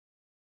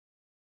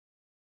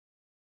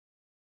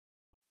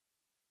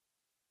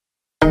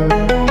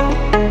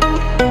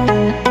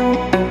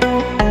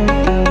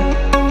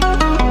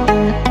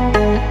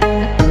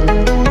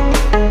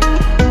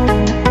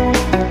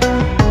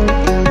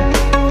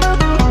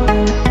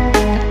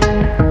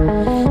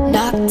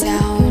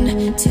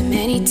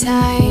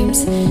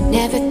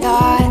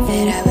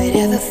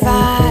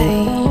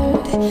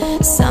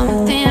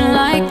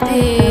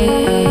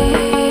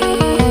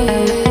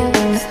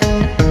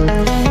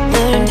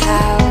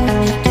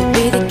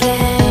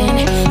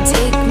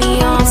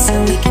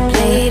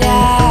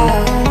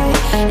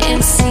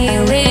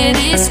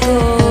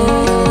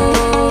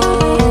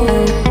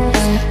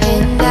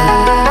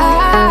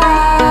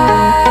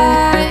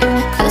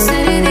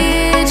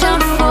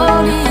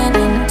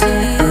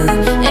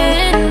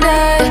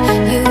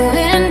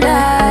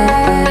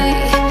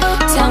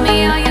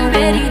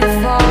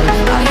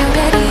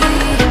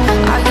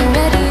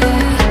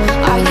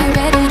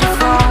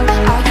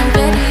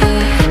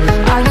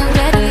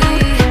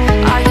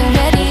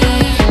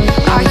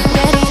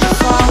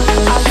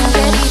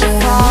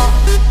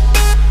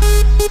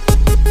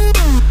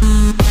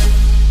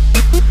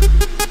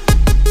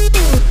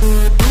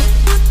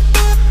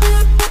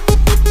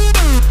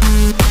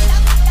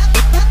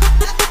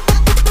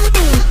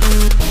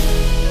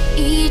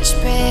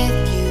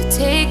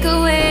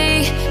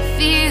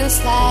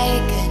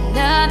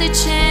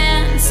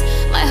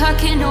heart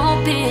can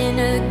open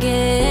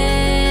again.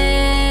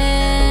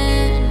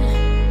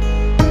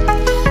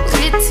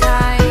 With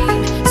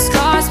time,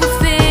 scars will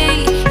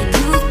fade, and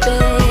you've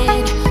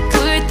been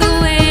worth the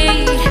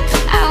wait.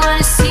 I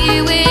wanna see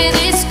where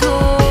this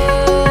goes,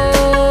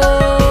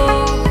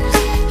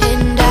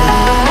 and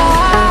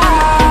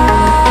I'm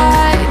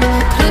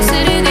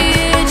closer to the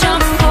edge.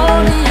 I'm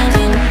falling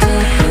into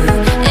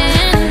you,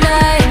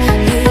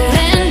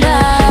 and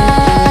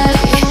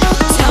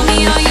tell me,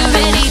 are you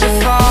ready to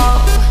fall?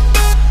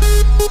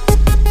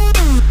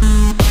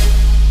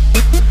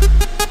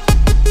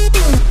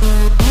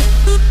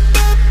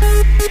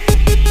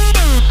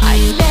 Are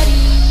you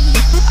ready?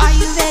 Are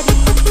you ready?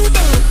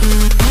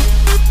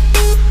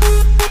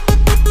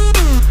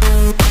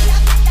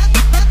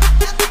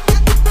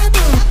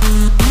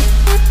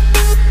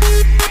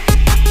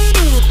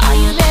 Are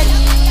you ready?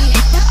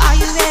 Are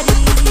you ready?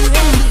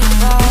 Ready to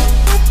fall?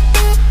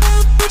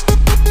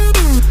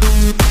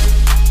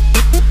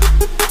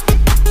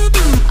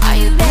 Are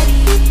you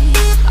ready?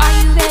 Are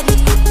you ready?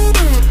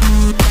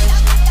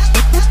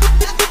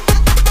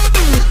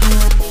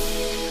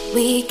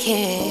 We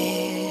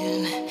can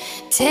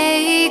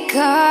take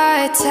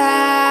our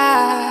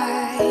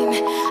time.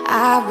 I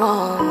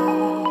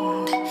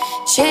won't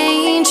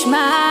change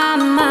my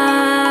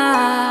mind.